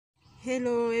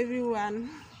Hello everyone,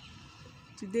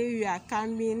 today we are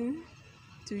coming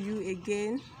to you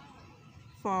again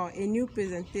for a new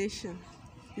presentation.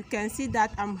 You can see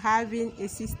that I'm having a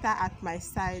sister at my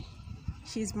side.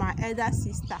 She's my elder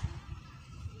sister.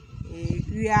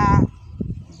 We are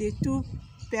the two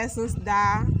persons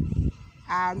that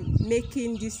are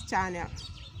making this channel.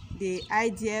 The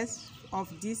ideas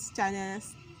of these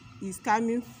channels is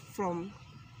coming from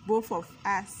both of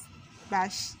us,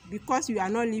 but because we are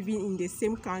not living in the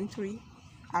same country,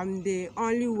 I'm the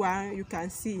only one you can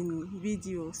see in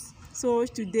videos. So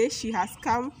today she has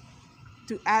come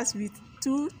to us with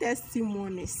two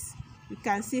testimonies. You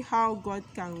can see how God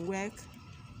can work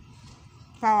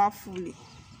powerfully.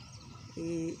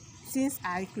 Since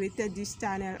I created this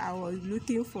channel, I was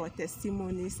looking for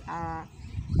testimonies.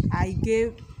 I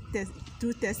gave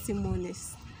two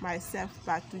testimonies myself,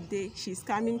 but today she's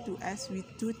coming to us with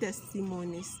two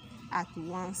testimonies at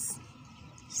once.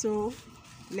 So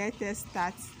let us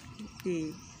start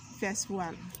the first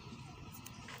one.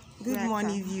 Good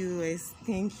morning, viewers.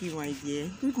 Thank you, my dear.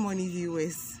 Good morning,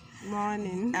 viewers.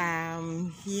 Morning.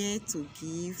 I'm here to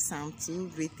give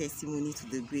two great testimonies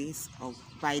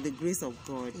by the grace of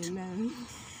God. Amen.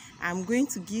 I'm going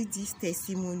to give this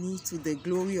testimony to the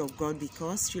glory of God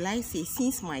because, should I say,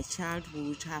 since my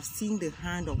childhood, I've seen the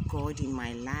hand of God in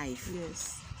my life.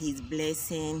 Yes. His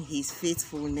blessing, His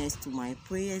faithfulness to my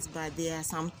prayers. But there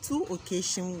are two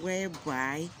occasions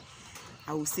whereby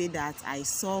I will say that I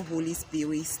saw Holy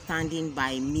Spirit standing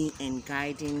by me and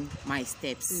guiding my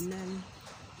steps. Amen.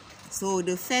 So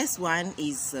the first one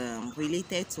is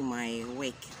related to my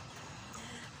work.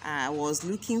 I was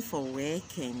looking for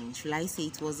work, and should I say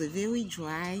it was a very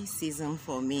dry season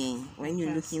for me. When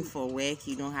you're looking for work,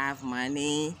 you don't have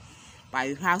money, but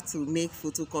you have to make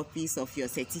photocopies of your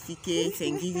certificates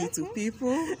and give it to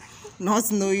people,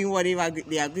 not knowing whatever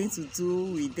they are going to do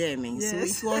with them. And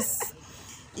yes. So it was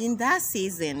in that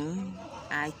season,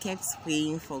 I kept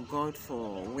praying for God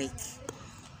for work.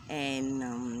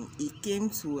 And it came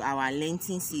to our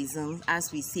Lenten season,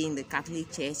 as we say in the Catholic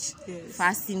Church, yes.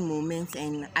 Fasting moment,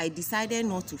 and I decided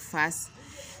not to fast,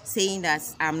 saying that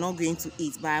I'm not going to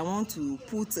eat, but I want to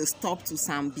put a stop to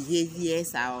some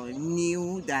behaviors I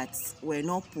knew that were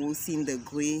not posing the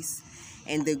grace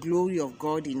and the glory of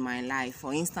God in my life.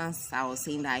 For instance, I was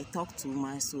saying that I talk too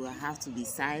much, so I have to be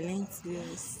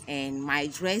Yes. and my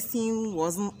dressing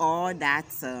wasn't all that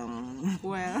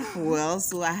well,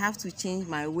 so I have to change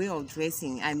my way of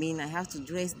dressing. I mean, I have to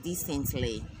dress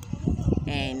decently.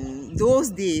 And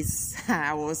those days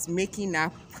I was making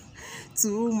up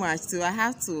too much, so I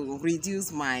have to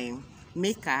reduce my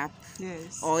makeup,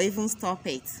 yes. or even stop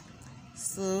it.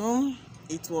 So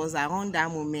it was around that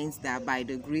moment that, by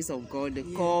the grace of God, they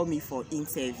called me for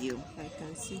interview. I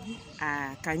can see.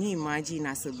 Can you imagine,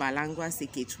 as a bilingual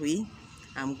secretary,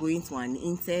 I'm going to an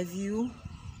interview.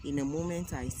 In a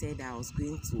moment, I said I was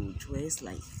going to dress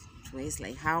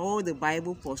like how all the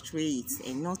Bible portrays it,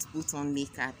 and not put on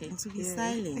makeup and to be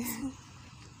silent.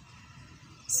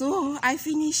 So I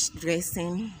finished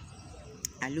dressing.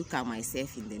 I look at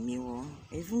myself in the mirror.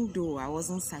 Even though I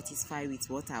wasn't satisfied with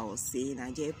what I was saying,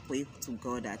 I just prayed to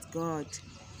God that, God,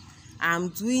 I'm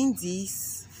doing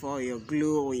this for your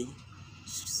glory.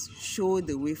 Show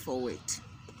the way forward.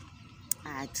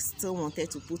 I still wanted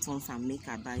to put on some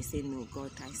makeup, but I said, no,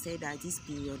 God, I said that this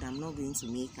period I'm not going to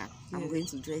make up. I'm going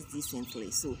to dress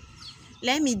decently. So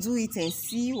let me do it and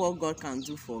see what God can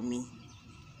do for me.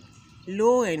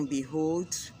 Lo and behold,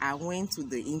 I went to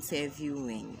the interview,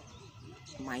 and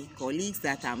my colleagues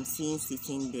that I'm seeing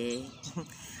sitting there,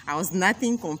 I was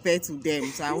nothing compared to them.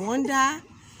 So I wonder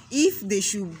if they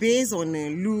should base on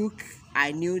a look.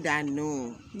 I knew that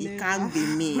no, it can't be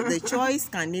me. The choice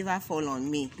can never fall on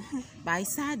me. But I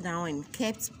sat down and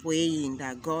kept praying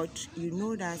that, God, you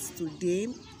know that today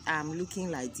I'm looking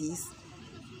like this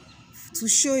to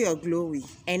show your glory.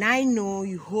 And I know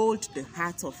you hold the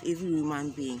heart of every human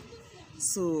being.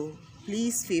 So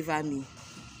please favor me.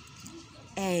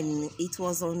 And it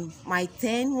was on my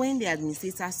turn when the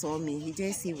administrator saw me. He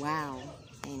just said, wow.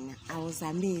 And I was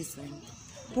amazed.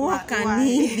 What can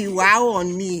he be wow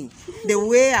on me? The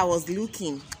way I was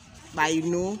looking. But you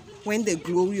know, when the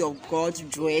glory of God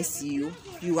dress you,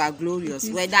 you are glorious,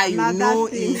 whether you know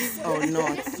it or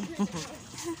not.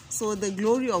 So the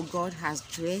glory of God has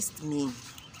dressed me.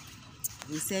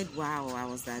 He said, wow, I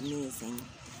was amazing.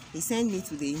 He sent me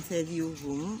to the interview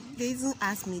room. They didn't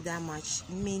ask me that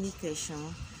many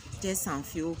questions, just some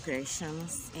few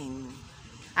questions. And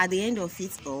at the end of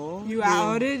it all, you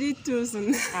are already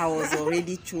chosen. I was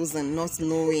already chosen, not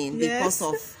knowing, because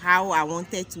of how I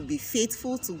wanted to be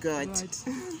faithful to God.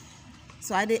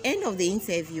 So at the end of the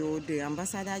interview, the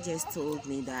ambassador just told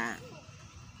me that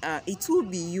it will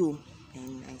be you.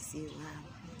 And I say, wow,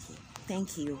 okay,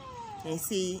 thank you. And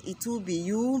say, it will be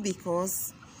you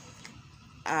because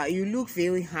you look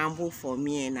very humble for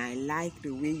me and I like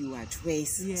the way you are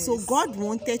dressed. Yes. So God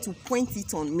wanted to point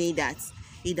it on me that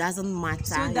it doesn't matter.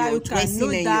 So that you can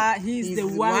know that He's the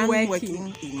one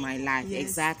working in my life. Yes.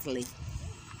 Exactly.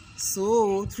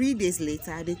 So 3 days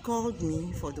later, they called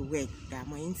me for the work that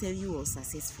my interview was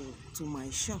successful. To my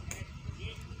shock,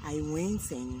 I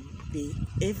went and they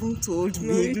even told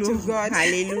me, Glory to God.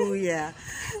 Hallelujah.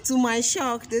 To my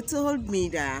shock, they told me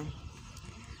that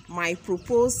my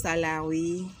proposed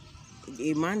salary,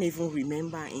 a man even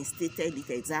remember and stated it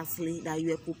exactly, that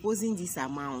you are proposing this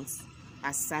amount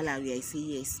as salary. I say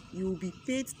yes. You will be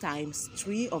paid times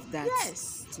 3 of that.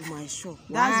 Yes. To my shock.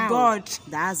 That's wow. God.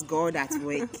 That's God at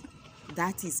work.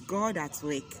 That is God at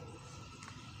work.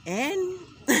 And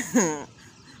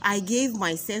I gave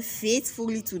myself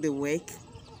faithfully to the work.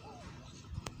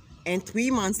 And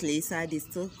 3 months later, they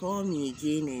still call me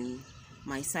again and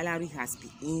my salary has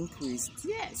been increased.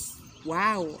 Yes.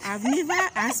 Wow, I've never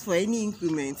asked for any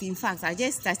increment. In fact, I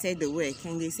just started the work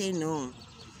and they say no.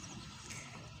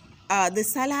 The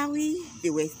salary they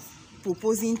were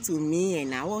proposing to me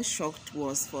and I was shocked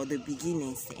was for the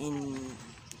beginners, and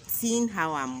seeing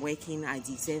how I'm working, I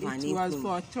deserve an increment. It was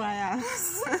for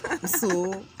trials.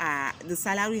 So the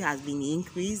salary has been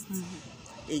increased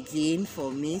again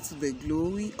for me, to the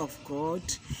glory of God.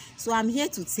 So I'm here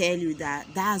to tell you that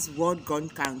that's what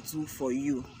God can do for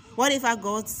you. Whatever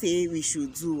God say we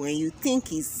should do, when you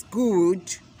think it's good,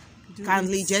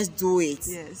 kindly just do it.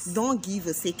 Yes. Don't give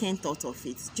a second thought of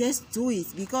it. Just do it,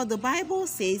 because the Bible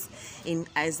says in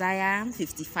Isaiah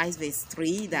 55 verse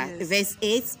 3 that Yes. verse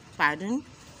 8, pardon,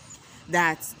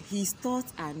 that His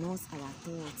thoughts are not our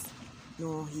thoughts,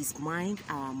 nor His mind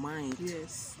our mind.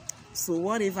 Yes. So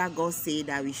whatever God say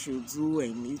that we should do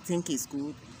and you think is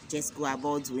good, just go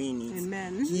about doing it.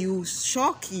 Amen. He will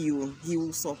shock you. He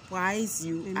will surprise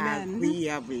you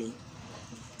agreeably.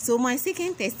 So my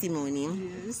second testimony,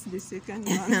 yes, the second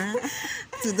one,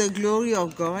 to the glory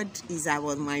of God, is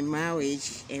about my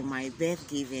marriage and my birth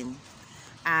giving.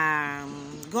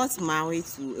 Got married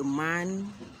to a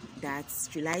man that,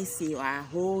 should I say, our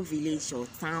whole village or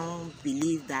town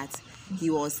believed that he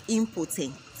was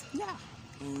impotent. yeah.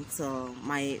 And so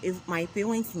my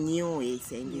parents knew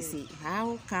it, and they say,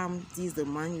 how come this is the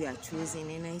man you are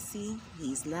choosing? And I see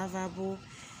he's lovable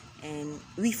and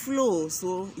we flow,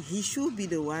 so he should be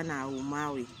the one I will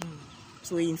marry.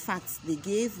 So in fact, they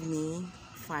gave me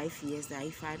 5 years that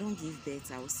if I don't give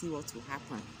birth, I will see what will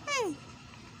happen. Hey.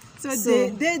 So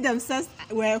they themselves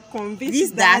were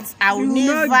convinced that I will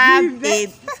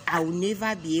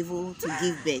never be able to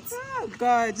give birth. Oh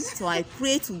God. So I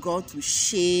pray to God to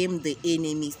shame the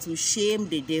enemies, to shame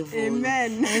the devil.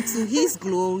 Amen. And to His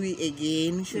glory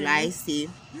again, should I say,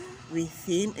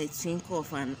 within a twinkle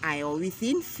of an eye, or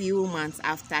within few months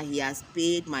after he has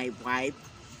paid my bribe,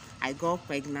 I got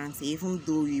pregnant, even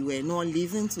though we were not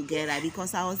living together,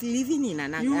 because I was living in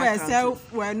another country. You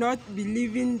yourself were not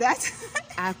believing that.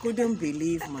 I couldn't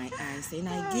believe my eyes, and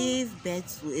I gave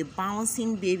birth to a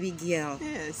bouncing baby girl.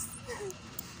 Yes.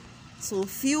 So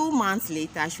few months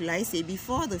later, should I say,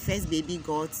 before the first baby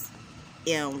got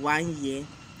 1 year,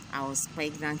 I was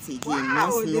pregnant again,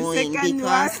 not knowing,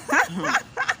 because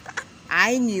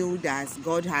I knew that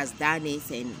God has done it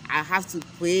and I have to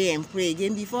pray and pray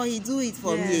again before He do it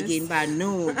for me again. But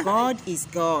no, God is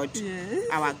God. Yes.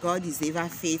 Our God is ever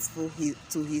faithful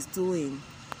to His doing.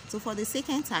 So for the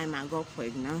second time, I got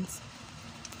pregnant,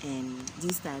 and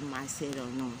this time I said, oh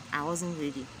no, I wasn't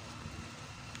ready.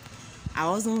 I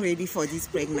wasn't ready for this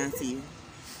pregnancy.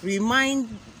 Remembering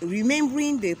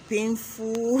the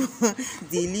painful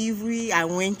delivery I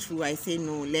went through, I said,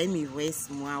 no, let me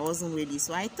rest more. I wasn't ready.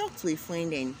 So I talked to a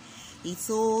friend, and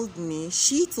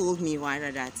she told me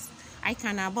rather, that I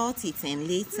can about it and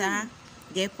later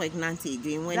get pregnant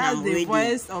again when I'm ready.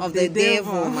 That's the voice of the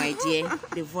devil, my dear.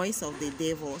 The voice of the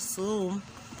devil. So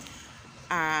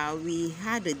we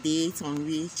had a date on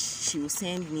which she will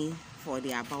send me for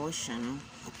the abortion.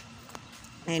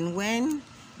 And when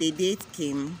the date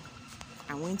came,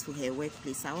 I went to her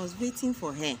workplace. I was waiting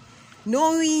for her,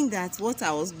 knowing that what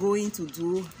I was going to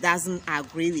do doesn't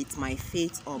agree with my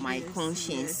faith or my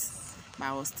conscience. Yes. But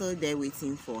I was still there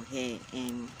waiting for her.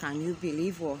 And can you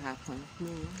believe what happened?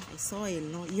 I saw a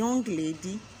young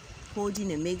lady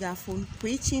holding a megaphone,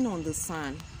 preaching on the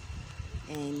sun.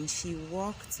 And she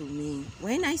walked to me.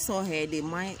 When I saw her,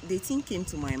 the thing came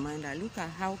to my mind that look at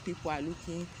how people are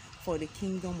looking for the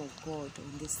kingdom of God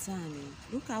on the sun. And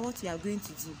look at what you are going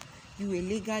to do. you a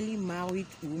legally married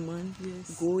woman,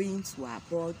 yes, going to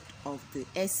abroad of the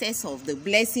excess of the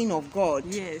blessing of God.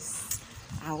 yes.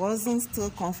 I wasn't still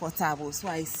comfortable, so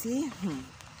I say,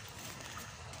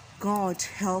 God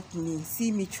help me,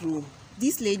 see me through.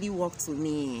 This lady walked to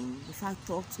me and in fact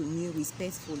talked to me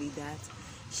respectfully that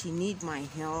she need my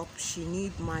help. She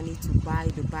need money to buy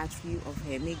the battery of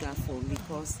her megaphone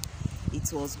because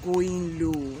it was going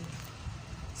low.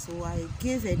 So I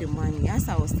gave her the money. As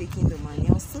I was taking the money,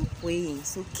 I was still praying.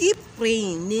 So keep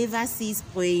praying, never cease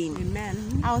praying.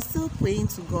 Amen. I was still praying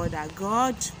to God that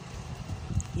God,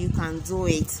 you can do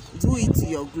it to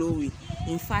your glory.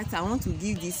 In fact, I want to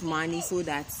give this money so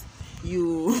that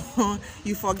you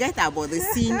you forget about the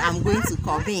sin I'm going to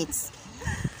commit.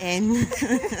 And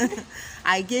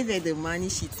I gave her the money.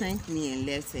 She thanked me and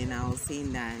left, and I was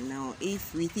saying that now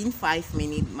if within 5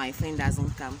 minutes my friend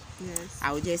doesn't come, Yes,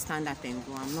 I will just stand up and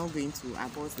go. I'm not going to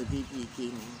abort the baby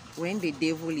again. When the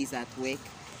devil is at work,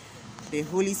 the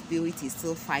Holy Spirit is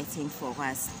still fighting for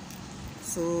us.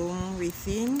 So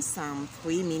within some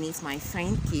 3 minutes, my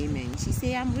friend came and she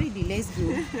said, I'm ready, let's go.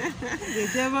 the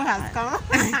devil has come.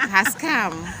 Has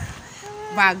come.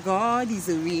 But God is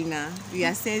a winner. We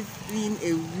are serving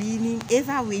a winning,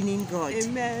 ever-winning God.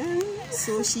 Amen.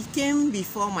 So she came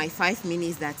before my 5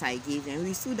 minutes that I gave, and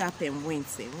we stood up and went.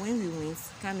 And when we went,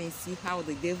 come and see how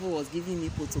the devil was giving me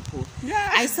protocol.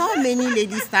 Yeah. I saw many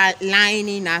ladies start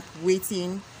lining up,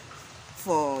 waiting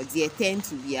for their turn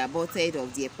to be aborted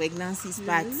of their pregnancies,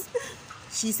 but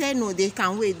she said no, they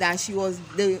can wait. That she was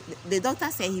the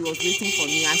doctor said he was waiting for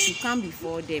me. I should come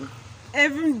before them.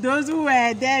 Even those who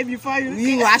were there before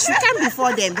you. I should come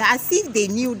before them, as if they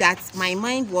knew that my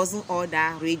mind wasn't all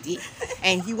that ready,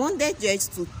 and he wanted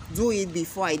just to do it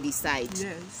before I decide.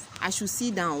 Yes. I should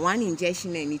sit down, one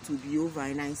injection and it will be over.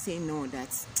 And I say no,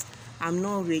 that I'm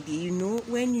not ready. You know,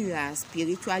 when you are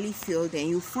spiritually filled and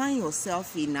you find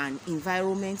yourself in an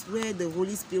environment where the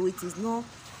Holy Spirit is not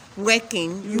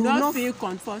working, You don't feel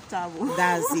comfortable.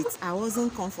 That's it. I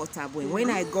wasn't comfortable. And when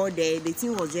I got there, the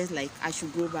thing was just like I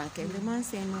should go back. And the man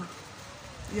said, no,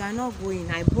 you are not going.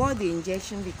 I bought the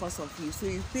injection because of you. So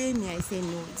you pay me. I said,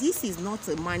 no, this is not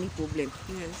a money problem.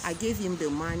 Yes. I gave him the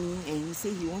money and he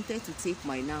said he wanted to take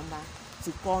my number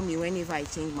to call me whenever I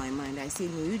change my mind. I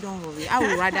said, no, you don't worry. I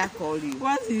would rather call you.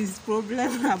 What is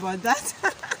problem about that?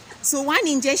 So one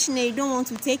injection and you don't want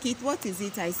to take it, what is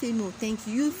it? I say, no, thank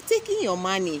you. You've taken your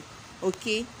money.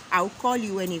 Okay, I'll call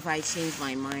you whenever I change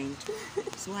my mind.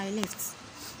 So I left.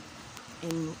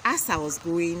 And as I was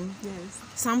going, Yes.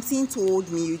 something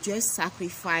told me you just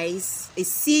sacrifice a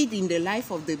seed in the life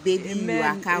of the baby you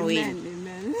are carrying.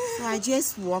 Amen. So I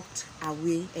just walked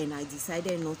away and I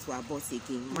decided not to abort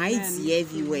again. My Amen. dear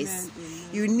viewers,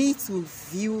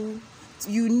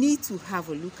 you need to have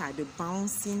a look at the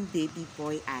bouncing baby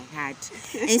boy I had.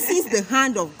 And since the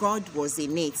hand of God was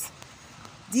in it,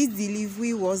 this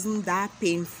delivery wasn't that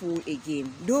painful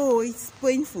again. Though it's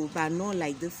painful, but not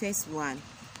like the first one.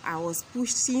 I was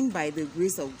pushing by the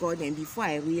grace of God, and before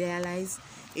I realized,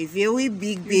 a very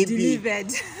big baby,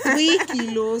 3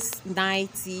 kilos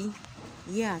 90,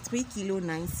 3 kilo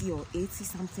 90 or 80,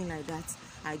 something like that.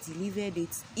 I delivered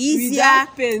it easier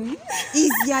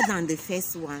than the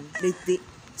first one.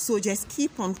 So just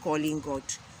keep on calling God.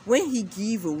 When he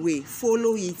give away,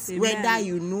 follow it. Amen. Whether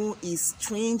you know is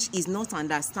strange, is not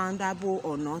understandable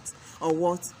or not, or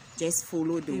what, just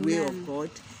follow the Amen. Way of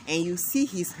God, and you see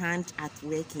his hand at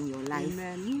work in your life.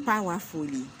 Amen.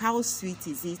 Powerfully. How sweet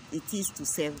is it to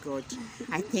serve God.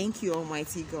 I thank you,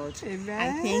 Almighty God. Amen.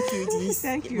 I thank you this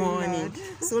morning. Lord.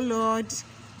 So Lord,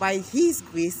 by his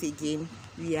grace again,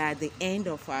 we are at the end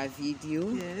of our video.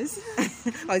 Yes.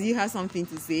 Or do you have something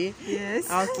to say? Yes.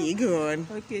 Okay, go on.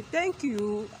 Okay, thank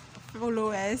you,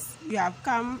 followers. You have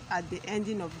come at the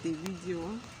ending of the video.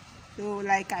 So,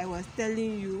 like I was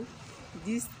telling you,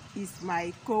 this is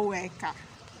my co-worker.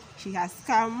 She has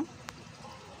come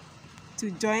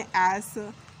to join us,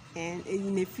 and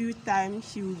in a few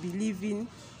times she will be leaving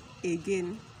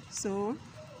again. So,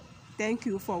 thank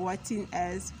you for watching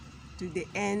us to the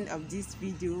end of this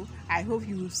video. I hope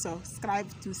you will subscribe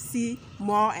to see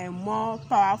more and more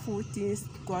powerful things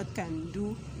God can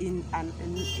do in our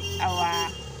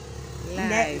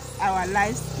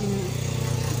lives in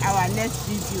our next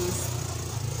videos.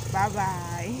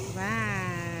 Bye.